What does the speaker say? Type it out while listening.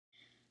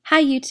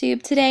Hi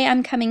YouTube, today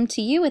I'm coming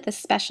to you with a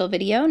special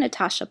video,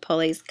 Natasha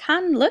Pole's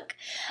Cannes look.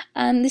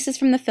 This is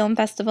from the Film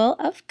Festival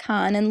of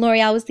Cannes and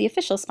L'Oreal was the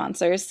official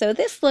sponsor. So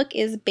this look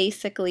is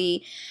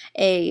basically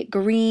a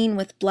green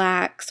with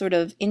black, sort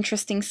of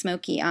interesting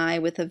smoky eye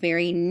with a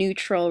very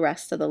neutral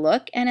rest of the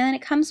look, and then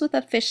it comes with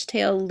a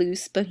fishtail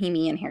loose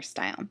bohemian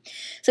hairstyle.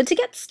 So to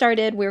get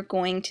started, we're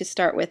going to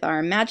start with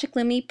our Magic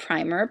Lumi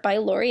Primer by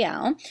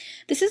L'Oreal.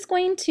 This is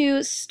going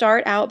to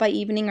start out by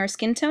evening our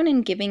skin tone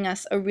and giving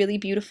us a really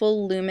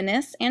beautiful luminous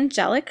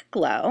angelic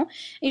glow.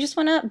 You just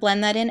want to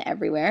blend that in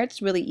everywhere.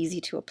 It's really easy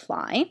to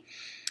apply.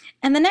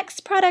 And the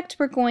next product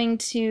we're going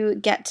to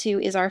get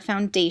to is our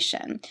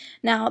foundation.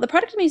 Now, the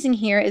product I'm using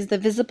here is the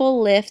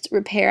Visible Lift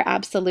Repair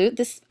Absolute.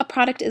 This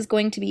product is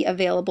going to be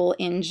available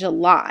in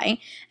July,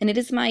 and it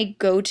is my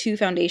go-to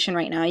foundation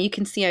right now. You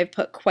can see I've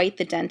put quite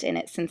the dent in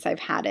it since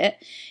I've had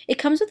it. It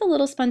comes with a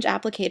little sponge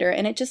applicator,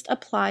 and it just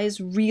applies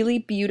really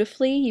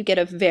beautifully. You get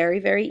a very,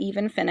 very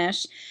even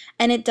finish,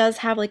 and it does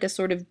have like a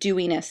sort of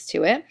dewiness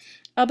to it.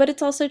 But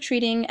it's also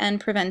treating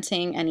and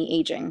preventing any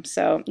aging.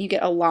 So you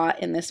get a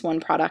lot in this one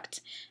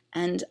product.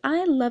 And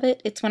I love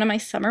it. It's one of my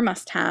summer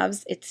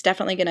must-haves. It's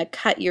definitely going to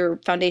cut your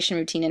foundation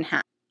routine in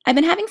half. I've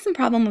been having some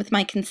problem with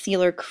my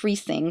concealer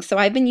creasing, so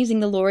I've been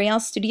using the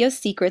L'Oreal Studio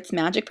Secrets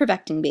Magic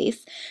Perfecting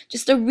Base,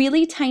 just a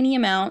really tiny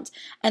amount,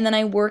 and then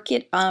I work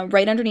it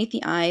right underneath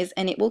the eyes,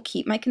 and it will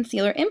keep my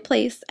concealer in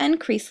place and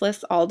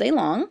creaseless all day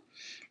long.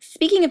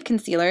 Speaking of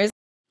concealers,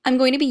 I'm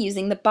going to be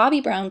using the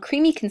Bobbi Brown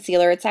Creamy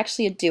Concealer. It's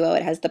actually a duo.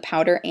 It has the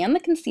powder and the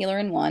concealer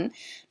in one.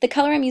 The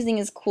color I'm using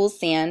is Cool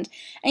Sand.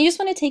 And you just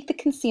want to take the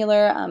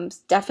concealer,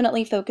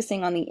 definitely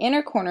focusing on the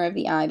inner corner of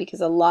the eye because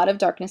a lot of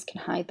darkness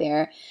can hide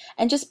there,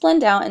 and just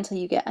blend out until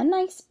you get a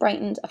nice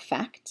brightened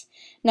effect.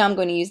 Now I'm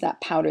going to use that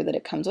powder that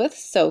it comes with,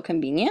 so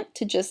convenient,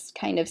 to just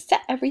kind of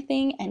set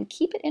everything and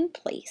keep it in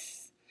place.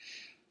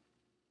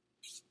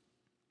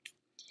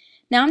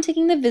 Now I'm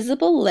taking the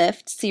Visible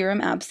Lift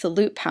Serum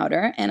Absolute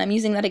Powder, and I'm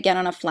using that again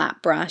on a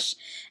flat brush,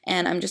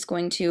 and I'm just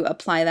going to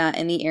apply that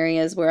in the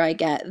areas where I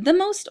get the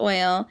most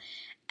oil,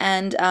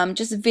 and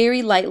just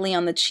very lightly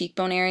on the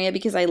cheekbone area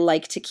because I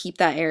like to keep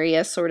that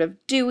area sort of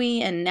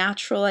dewy and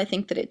natural. I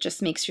think that it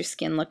just makes your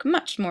skin look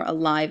much more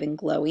alive and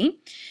glowy.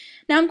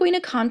 Now I'm going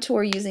to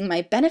contour using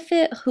my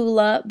Benefit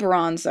Hoola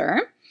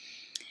Bronzer.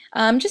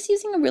 I'm just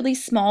using a really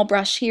small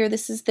brush here.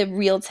 This is the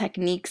Real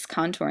Techniques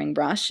contouring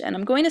brush, and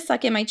I'm going to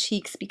suck in my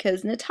cheeks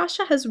because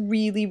Natasha has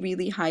really,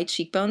 really high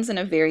cheekbones and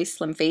a very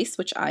slim face,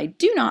 which I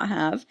do not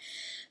have.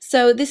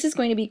 So this is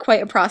going to be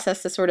quite a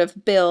process to sort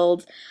of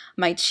build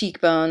my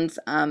cheekbones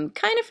kind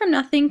of from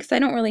nothing because I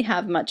don't really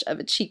have much of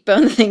a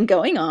cheekbone thing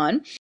going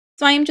on.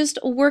 So I am just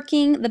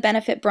working the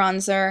Benefit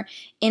bronzer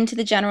into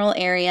the general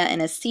area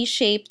in a C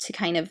shape to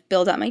kind of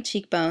build up my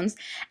cheekbones.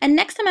 And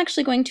next I'm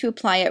actually going to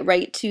apply it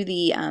right to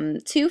the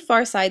two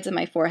far sides of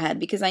my forehead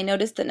because I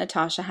noticed that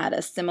Natasha had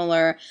a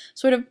similar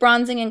sort of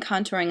bronzing and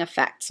contouring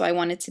effect. So I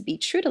wanted to be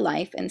true to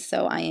life, and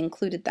so I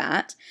included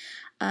that.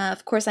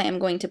 Of course, I am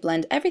going to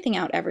blend everything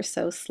out ever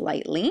so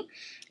slightly.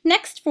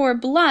 Next, for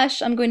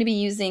blush, I'm going to be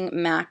using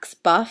MAC's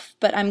Buff,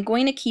 but I'm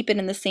going to keep it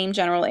in the same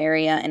general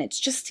area, and it's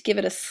just to give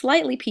it a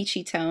slightly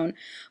peachy tone,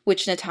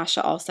 which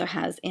Natasha also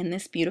has in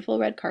this beautiful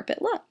red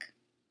carpet look.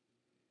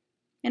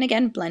 And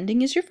again,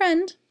 blending is your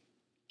friend.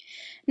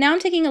 Now I'm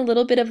taking a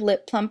little bit of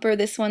lip plumper.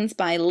 This one's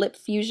by Lip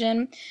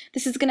Fusion.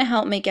 This is going to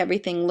help make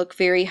everything look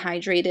very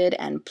hydrated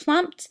and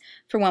plumped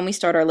for when we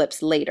start our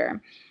lips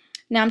later.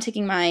 Now I'm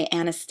taking my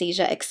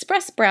Anastasia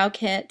Express Brow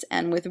Kit,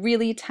 and with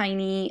really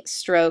tiny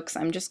strokes,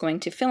 I'm just going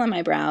to fill in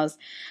my brows.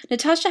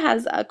 Natasha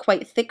has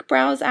quite thick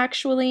brows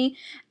actually,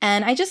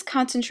 and I just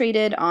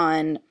concentrated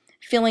on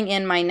filling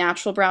in my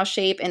natural brow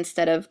shape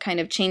instead of kind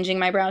of changing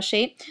my brow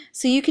shape.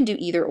 So you can do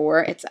either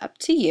or, it's up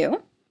to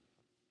you.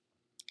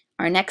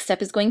 Our next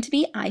step is going to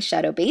be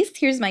eyeshadow base.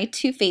 Here's my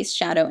Too Faced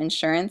Shadow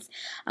Insurance.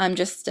 I'm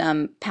just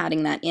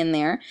patting that in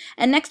there.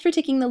 And next we're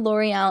taking the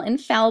L'Oreal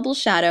Infallible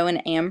Shadow in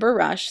Amber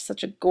Rush,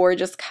 such a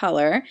gorgeous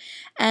color.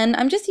 And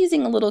I'm just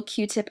using a little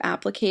Q-tip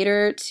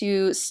applicator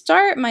to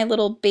start my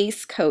little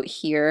base coat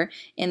here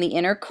in the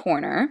inner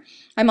corner.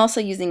 I'm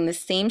also using the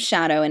same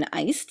shadow in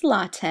Iced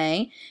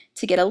Latte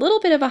to get a little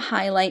bit of a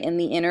highlight in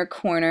the inner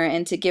corner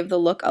and to give the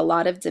look a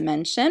lot of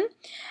dimension.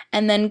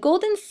 And then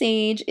Golden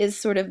Sage is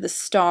sort of the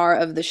star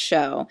of the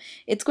show.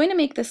 It's going to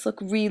make this look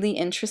really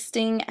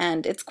interesting,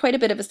 and it's quite a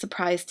bit of a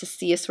surprise to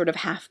see a sort of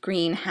half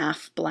green,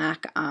 half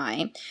black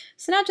eye.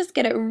 So now just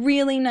get it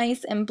really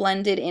nice and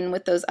blended in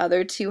with those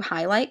other two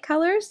highlight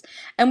colors,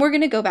 and we're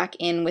going to go back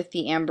in with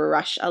the Amber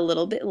Rush a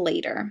little bit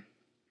later.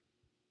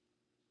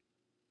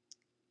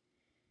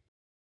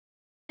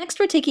 Next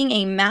we're taking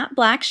a matte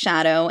black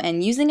shadow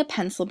and using a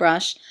pencil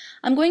brush,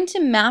 I'm going to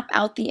map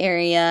out the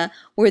area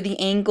where the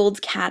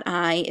angled cat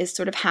eye is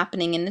sort of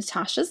happening in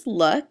Natasha's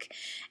look.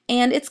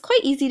 And it's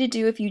quite easy to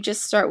do if you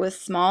just start with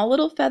small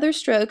little feather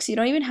strokes. You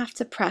don't even have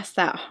to press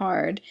that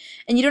hard.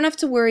 And you don't have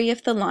to worry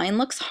if the line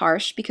looks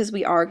harsh because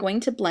we are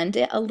going to blend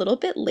it a little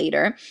bit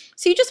later.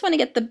 So you just want to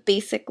get the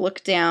basic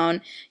look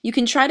down. You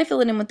can try to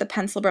fill it in with the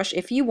pencil brush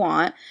if you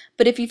want,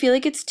 but if you feel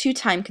like it's too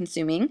time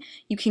consuming,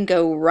 you can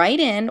go right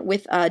in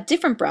with a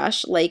different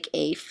brush, like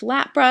a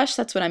flat brush.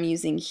 That's what I'm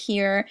using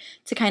here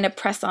to kind of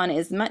press on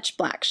as much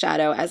black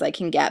shadow as I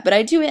can get. But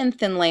I do it in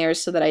thin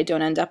layers so that I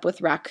don't end up with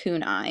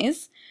raccoon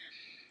eyes.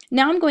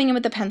 Now I'm going in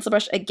with the pencil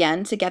brush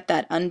again to get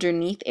that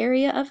underneath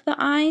area of the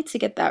eye, to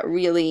get that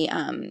really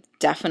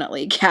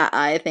definitely cat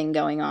eye thing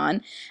going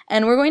on.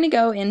 And we're going to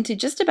go into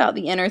just about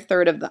the inner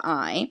third of the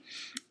eye.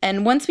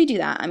 And once we do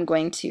that, I'm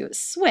going to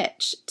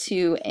switch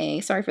to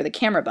a, sorry for the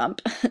camera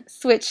bump,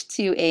 switch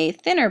to a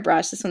thinner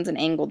brush. This one's an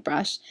angled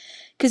brush,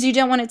 because you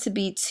don't want it to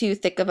be too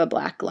thick of a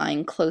black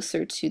line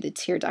closer to the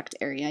tear duct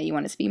area. You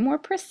want it to be more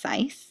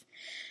precise.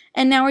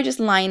 And now we're just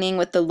lining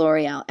with the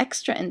L'Oreal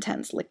Extra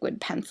Intense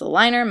Liquid Pencil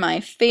Liner, my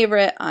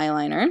favorite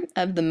eyeliner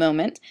of the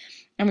moment.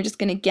 And we're just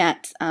going to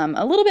get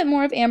a little bit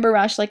more of Amber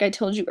Rush, like I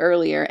told you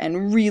earlier,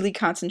 and really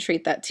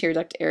concentrate that tear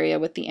duct area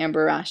with the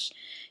Amber Rush.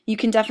 You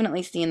can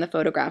definitely see in the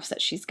photographs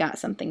that she's got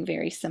something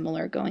very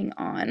similar going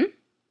on.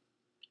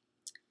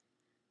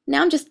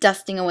 Now I'm just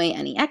dusting away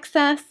any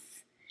excess,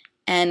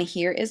 and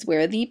here is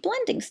where the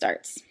blending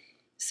starts.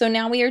 So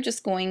now we are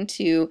just going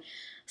to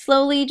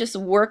slowly just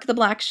work the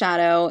black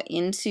shadow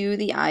into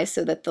the eye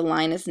so that the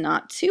line is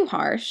not too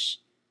harsh.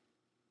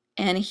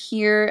 And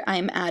here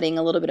I'm adding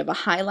a little bit of a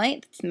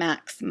highlight. It's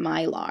Max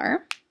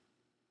Mylar.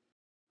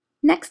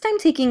 Next, I'm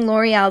taking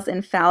L'Oreal's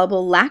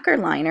Infallible Lacquer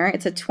Liner.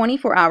 It's a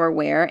 24-hour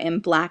wear in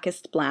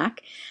Blackest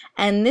Black.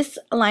 And this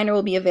liner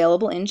will be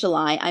available in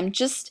July. I'm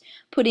just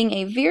putting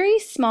a very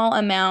small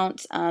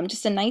amount,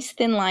 just a nice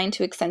thin line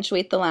to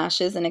accentuate the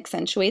lashes and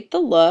accentuate the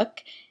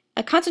look.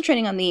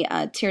 Concentrating on the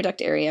tear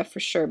duct area for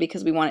sure,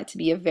 because we want it to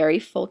be a very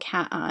full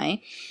cat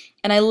eye.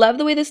 And I love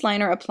the way this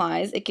liner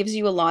applies. It gives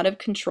you a lot of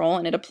control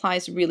and it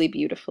applies really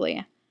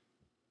beautifully.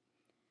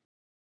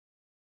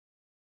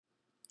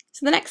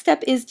 So the next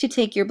step is to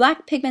take your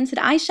black pigmented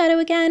eyeshadow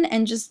again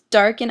and just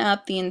darken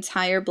up the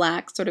entire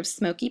black sort of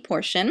smoky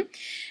portion.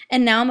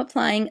 And now I'm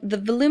applying the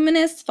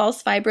Voluminous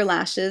False Fiber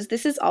Lashes.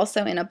 This is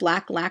also in a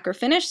black lacquer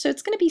finish, so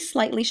it's going to be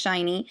slightly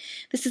shiny.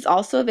 This is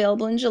also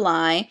available in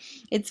July.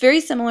 It's very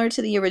similar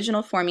to the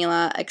original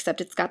formula,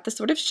 except it's got the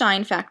sort of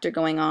shine factor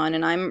going on,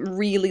 and I'm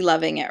really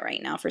loving it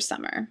right now for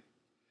summer.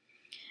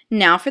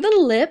 Now for the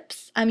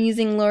lips, I'm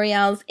using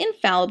L'Oreal's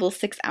Infallible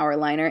 6-Hour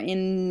Liner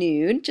in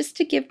Nude, just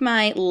to give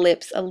my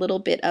lips a little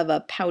bit of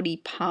a pouty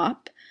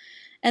pop.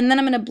 And then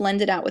I'm going to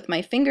blend it out with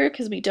my finger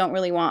because we don't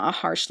really want a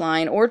harsh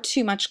line or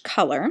too much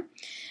color.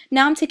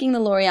 Now I'm taking the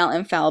L'Oreal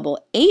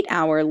Infallible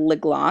 8-Hour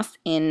Lip Gloss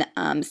in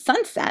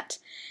Sunset.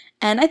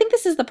 And I think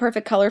this is the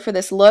perfect color for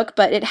this look,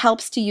 but it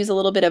helps to use a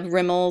little bit of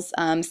Rimmel's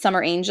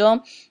Summer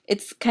Angel.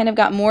 It's kind of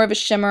got more of a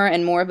shimmer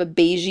and more of a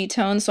beigey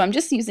tone, so I'm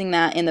just using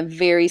that in the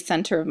very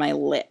center of my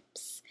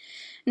lips.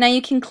 Now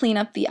you can clean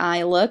up the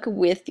eye look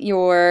with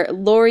your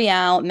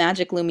L'Oreal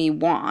Magic Lumi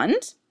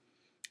wand.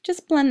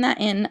 Just blend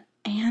that in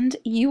and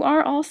you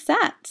are all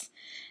set.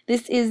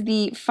 This is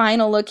the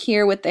final look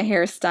here with the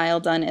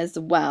hairstyle done as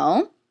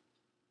well.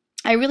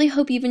 I really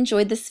hope you've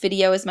enjoyed this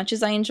video as much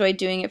as I enjoyed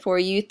doing it for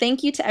you.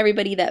 Thank you to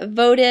everybody that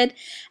voted,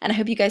 and I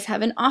hope you guys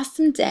have an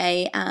awesome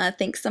day.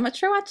 Thanks so much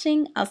for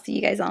watching. I'll see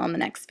you guys all in the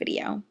next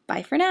video.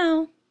 Bye for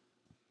now.